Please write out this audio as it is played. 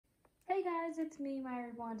Hey guys, it's me,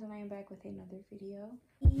 Mya Reborns, and I am back with another video.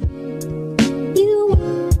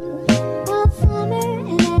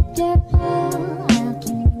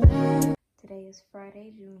 Today is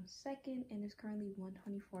Friday, June 2nd, and it's currently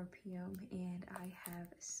 1:24 p.m. and I have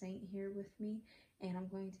Saint here with me, and I'm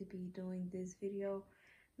going to be doing this video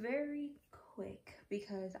very quick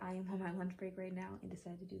because I am on my lunch break right now and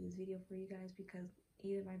decided to do this video for you guys because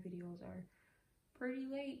either my videos are pretty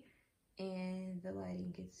late and the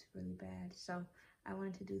lighting gets really bad. So I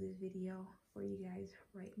wanted to do this video for you guys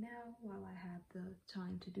right now while I have the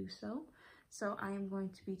time to do so. So I am going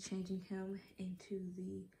to be changing him into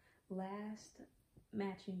the last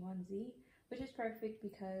matching onesie, which is perfect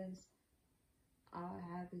because all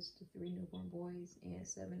I have is the 3 newborn boys and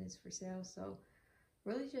 7 is for sale. So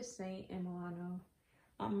really just Saint and Milano.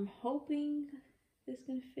 I'm hoping this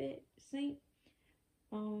can fit Saint.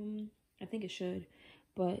 I think it should,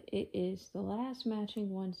 but it is the last matching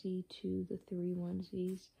onesie to the 3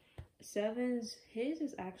 onesies. 7's, his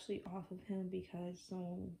is actually off of him because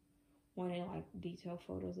someone wanted like detailed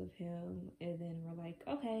photos of him, and then we're like,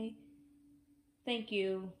 okay, thank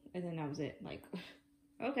you, and then that was it. Like,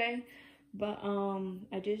 okay. But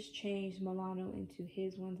I just changed Milano into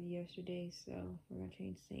his onesie yesterday, so we're gonna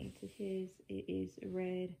change Saint to his. It is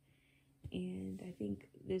red, and I think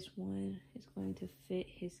this one is going to fit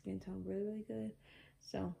his skin tone really good.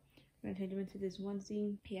 So I'm gonna change him into this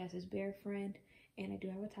onesie. He has his bear friend, and I do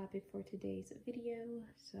have a topic for today's video,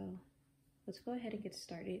 so let's go ahead and get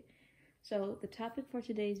started. So the topic for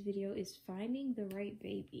today's video is finding the right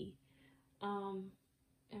baby. I'm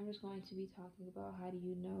just going to be talking about how do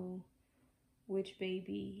you know which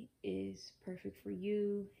baby is perfect for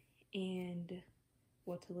you and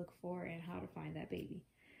what to look for and how to find that baby.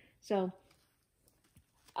 So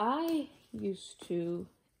I used to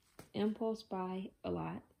impulse buy a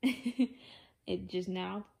lot. It just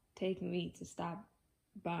now takes me to stop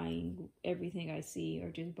buying everything I see, or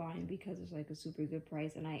just buying because it's like a super good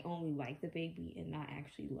price and I only like the baby and not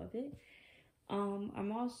actually love it.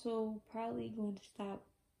 I'm also probably going to stop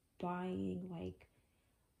buying like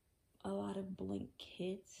a lot of blank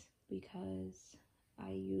kits because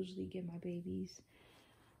I usually get my babies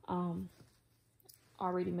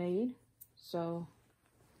already made. So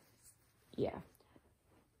yeah.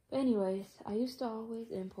 But anyways, I used to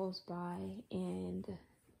always impulse buy and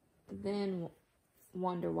then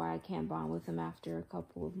wonder why I can't bond with them after a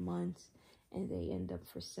couple of months and they end up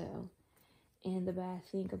for sale. And the bad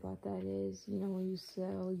thing about that is, you know, when you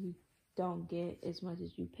sell, you don't get as much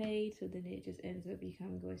as you paid, so then it just ends up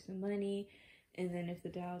becoming a waste of money. And then if the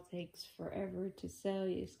doll takes forever to sell,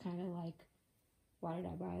 it's kind of like, why did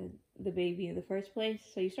I buy the baby in the first place?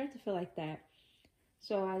 So you start to feel like that.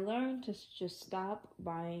 So I learned to just stop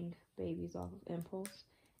buying babies off of impulse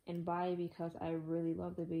and buy because I really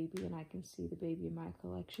love the baby and I can see the baby in my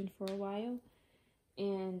collection for a while.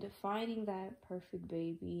 And finding that perfect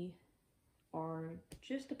baby, or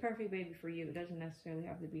just the perfect baby for you, it doesn't necessarily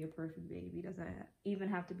have to be a perfect baby, it doesn't even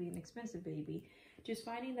have to be an expensive baby. Just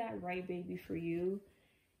finding that right baby for you,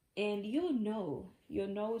 and you'll know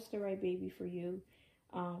it's the right baby for you.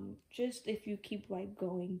 Just if you keep like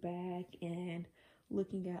going back and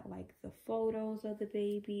looking at like the photos of the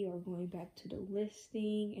baby, or going back to the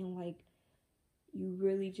listing, and like you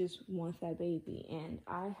really just want that baby. And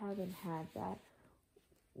I haven't had that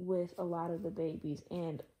with a lot of the babies,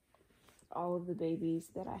 and all of the babies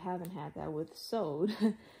that I haven't had that with sold.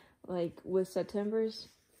 Like with September's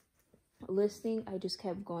listing, I just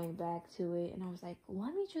kept going back to it and I was like,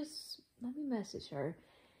 let me message her,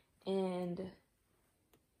 and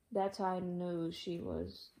that's how I knew she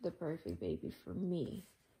was the perfect baby for me.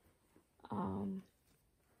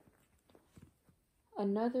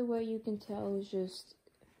 Another way you can tell is just,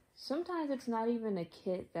 sometimes it's not even a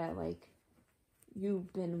kit that like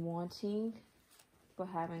you've been wanting but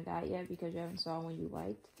haven't got yet because you haven't saw one you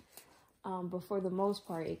liked. But for the most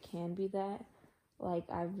part, it can be that. Like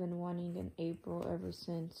I've been wanting an April ever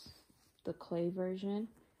since the clay version,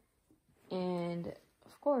 and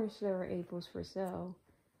of course there were Aprils for sale,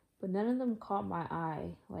 but none of them caught my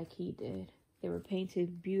eye like he did. They were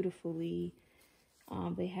painted beautifully.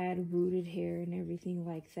 They had rooted hair and everything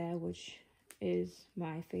like that, which is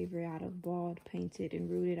my favorite out of bald, painted, and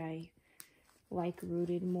rooted. I like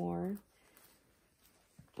rooted more.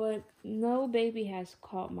 But no baby has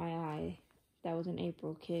caught my eye that was an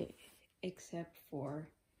April kit except for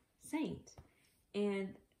Saint.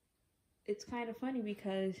 And it's kind of funny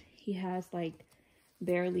because he has like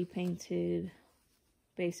barely painted,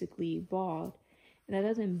 basically bald. And that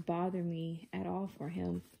doesn't bother me at all for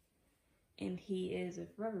him. And he is a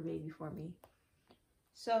forever baby for me.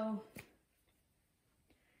 So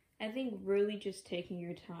I think really just taking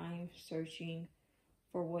your time searching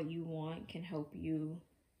for what you want can help you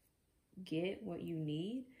get what you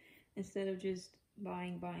need instead of just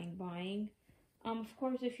buying. Of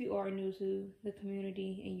course, if you are new to the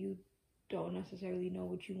community and you don't necessarily know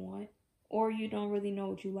what you want, or you don't really know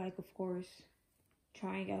what you like, of course,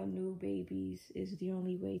 trying out new babies is the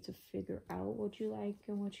only way to figure out what you like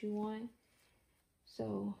and what you want.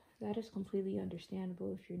 So that is completely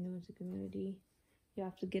understandable if you're new to the community. You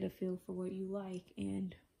have to get a feel for what you like,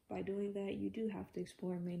 and by doing that, you do have to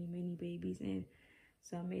explore many babies, and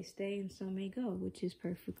some may stay and some may go, which is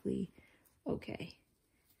perfectly okay.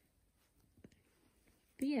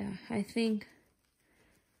 But yeah, I think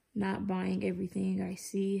not buying everything I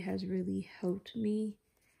see has really helped me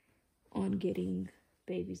on getting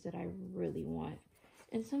babies that I really want.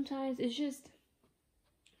 And sometimes it's just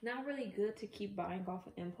not really good to keep buying off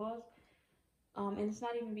of impulse. And it's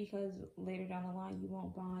not even because later down the line you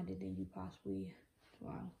won't bond and then you possibly,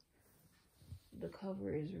 wow, the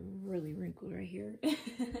cover is really wrinkled right here.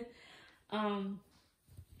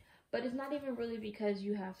 But it's not even really because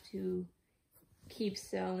you have to keep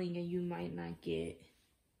selling and you might not get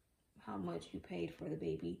how much you paid for the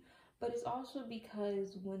baby. But it's also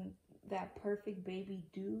because when that perfect baby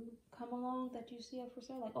do come along that you see up for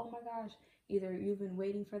sale, like, oh my gosh, either you've been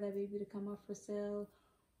waiting for that baby to come up for sale,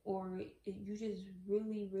 or you just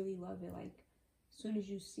really love it. Like, as soon as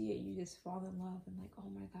you see it, you just fall in love and like, oh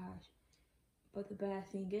my gosh. But the bad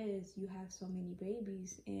thing is you have so many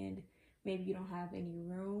babies and maybe you don't have any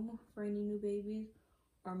room for any new babies,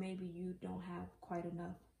 or maybe you don't have quite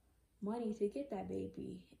enough money to get that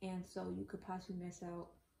baby, and so you could possibly miss out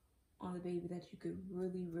on the baby that you could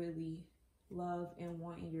really love and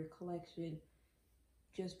want in your collection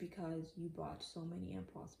just because you bought so many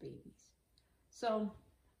impulse babies. So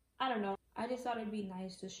I don't know, I just thought it'd be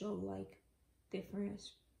nice to show like different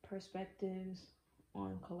perspectives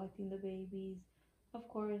on collecting the babies. Of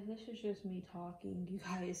course, this is just me talking. You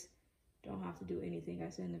guys don't have to do anything I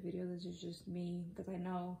said in the video. This is just me, because I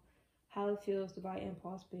know how it feels to buy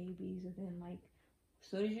impulse babies, and then like as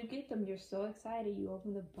soon as you get them, you're so excited. You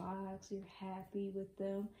open the box, you're happy with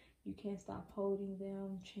them, you can't stop holding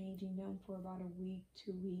them, changing them for about a week,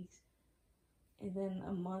 2 weeks, and then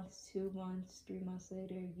a month, 2 months, 3 months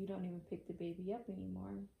later, you don't even pick the baby up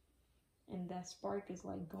anymore, and that spark is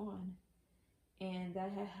like gone. And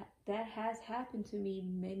that has happened to me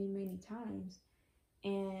many times,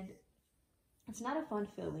 and it's not a fun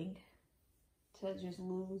feeling to just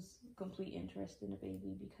lose complete interest in a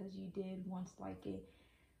baby because you did once like it.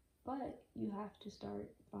 But you have to start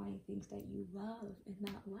buying things that you love and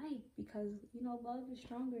not like, because you know love is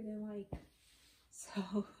stronger than like.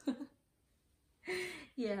 So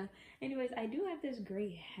yeah, anyways, I do have this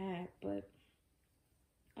great hat, but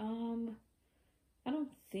I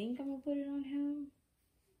don't think I'm gonna put it on him.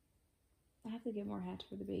 I have to get more hats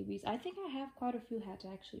for the babies. I think I have quite a few hats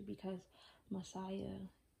actually, because Messiah,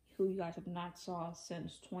 who you guys have not saw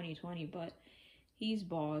since 2020, but he's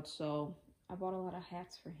bald, so I bought a lot of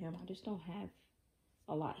hats for him. I just don't have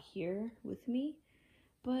a lot here with me,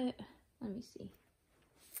 but let me see.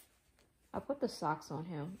 I put the socks on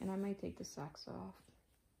him, and I might take the socks off.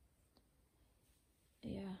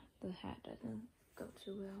 Yeah, the hat doesn't go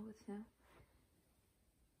too well with him.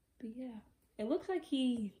 But yeah, it looks like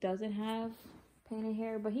he doesn't have painted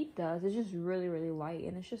hair, but he does. It's just really light,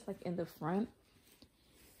 and it's just like in the front.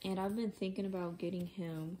 And I've been thinking about getting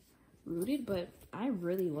him rooted, but I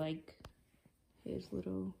really like his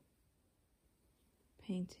little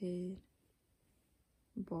painted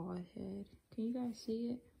bald head. Can you guys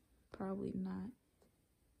see it? Probably not.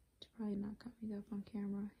 It's probably not coming up on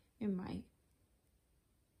camera. It might.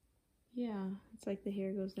 Yeah, it's like the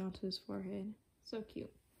hair goes down to his forehead. So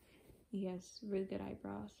cute. He has really good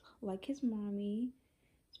eyebrows, like his mommy.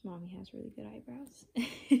 His mommy has really good eyebrows.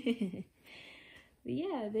 But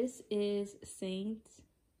yeah, this is Saint,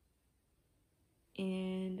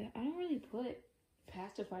 and I don't really put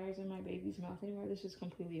pacifiers in my baby's mouth anymore. This is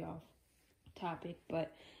completely off topic,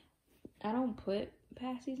 but I don't put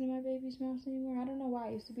passies in my baby's mouth anymore. I don't know why.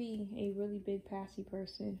 I used to be a really big passy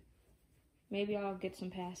person. Maybe I'll get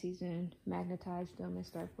some passies and magnetize them and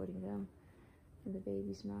start putting them in the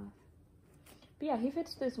baby's mouth. But yeah, he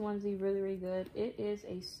fits this onesie really good. It is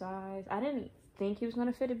a size, I didn't think he was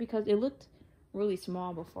going to fit it because it looked really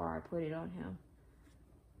small before I put it on him.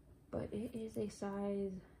 But it is a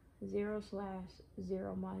size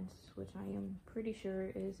 0/0 months, which I am pretty sure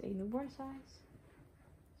is a newborn size.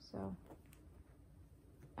 So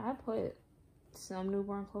I put some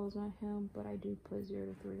newborn clothes on him, but I do put 0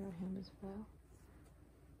 to 3 on him as well.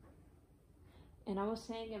 And I was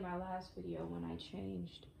saying in my last video when I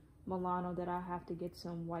changed Milano that I have to get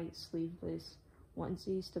some white sleeveless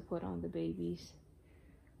onesies to put on the babies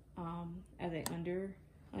as a under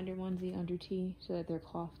onesie, under tee, so that their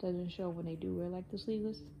cloth doesn't show when they do wear like the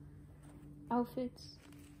sleeveless outfits.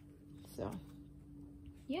 So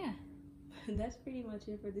yeah, that's pretty much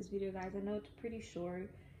it for this video, guys. I know it's pretty short,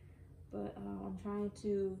 but I'm trying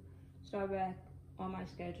to start back on my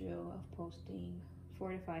schedule of posting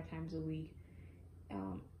 4 to 5 times a week.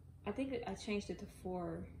 I think I changed it to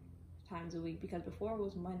 4 times a week, because before it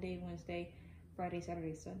was Monday, Wednesday, Friday,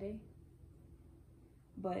 Saturday, Sunday.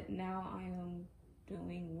 But now I am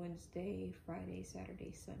doing Wednesday, Friday,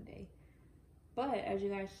 Saturday, Sunday. But as you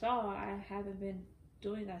guys saw, I haven't been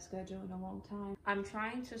doing that schedule in a long time. I'm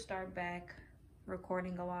trying to start back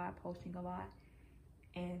recording a lot, posting a lot,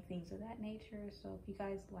 and things of that nature. So if you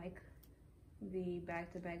guys like the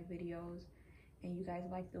back-to-back videos and you guys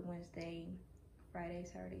like the Wednesday, Friday,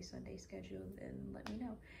 Saturday, Sunday schedule, then let me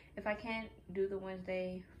know. If I can't do the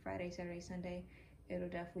Wednesday, Friday, Saturday, Sunday, it'll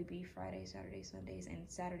definitely be Friday, Saturday, Sundays, and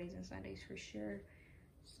Saturdays and Sundays for sure.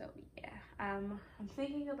 So yeah, I'm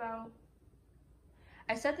thinking about,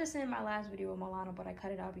 I said this in my last video with Milano, but I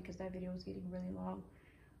cut it out because that video was getting really long.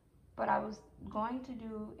 But I was going to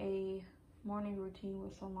do a morning routine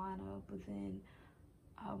with Solana, but then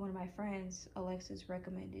one of my friends, Alexis,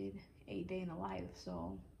 recommended a day in the life.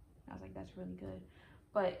 So I was like, that's really good.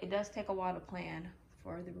 But it does take a while to plan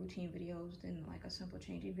for the routine videos than like a simple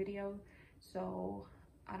changing video. So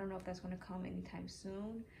I don't know if that's going to come anytime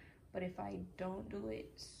soon. But if I don't do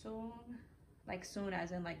it soon, like soon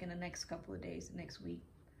as in like in the next couple of days, next week,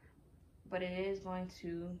 but it is going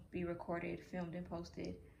to be recorded, filmed, and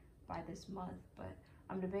posted by this month. But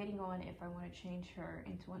I'm debating on if I want to change her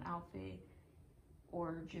into an outfit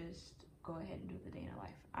or just go ahead and do the day in her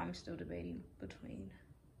life. I'm still debating between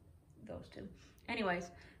those two.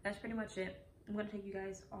 Anyways, that's pretty much it. I'm gonna take you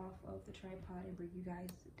guys off of the tripod and bring you guys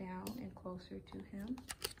down and closer to him.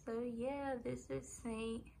 So yeah, this is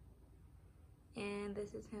Saint, and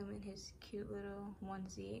this is him in his cute little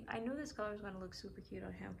onesie. I knew this color was gonna look super cute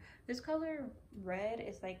on him. This color red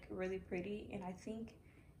is like really pretty, and I think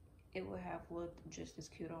it would have looked just as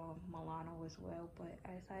cute on Milano as well, but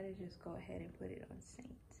I decided to just go ahead and put it on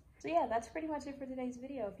Saint. So yeah, that's pretty much it for today's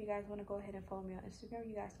video. If you guys want to go ahead and follow me on Instagram,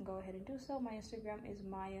 you guys can go ahead and do so. My Instagram is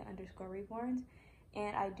Mya_Reborns,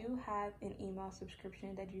 and I do have an email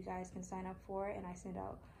subscription that you guys can sign up for, and I send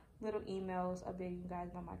out little emails updating you guys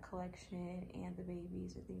about my collection and the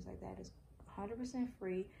babies and things like that. It's 100%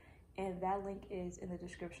 free, and that link is in the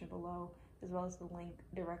description below, as well as the link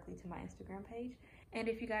directly to my Instagram page. And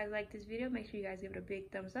if you guys like this video, make sure you guys give it a big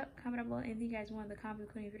thumbs up, comment down below anything you guys want in the comment,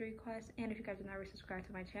 including video requests. And if you guys are not already subscribed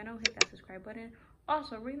to my channel, hit that subscribe button.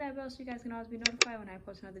 Also, ring that bell so you guys can always be notified when I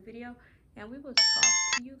post another video. And we will talk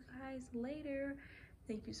to you guys later.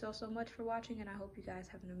 Thank you so much for watching, and I hope you guys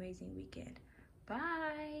have an amazing weekend.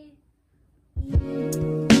 Bye!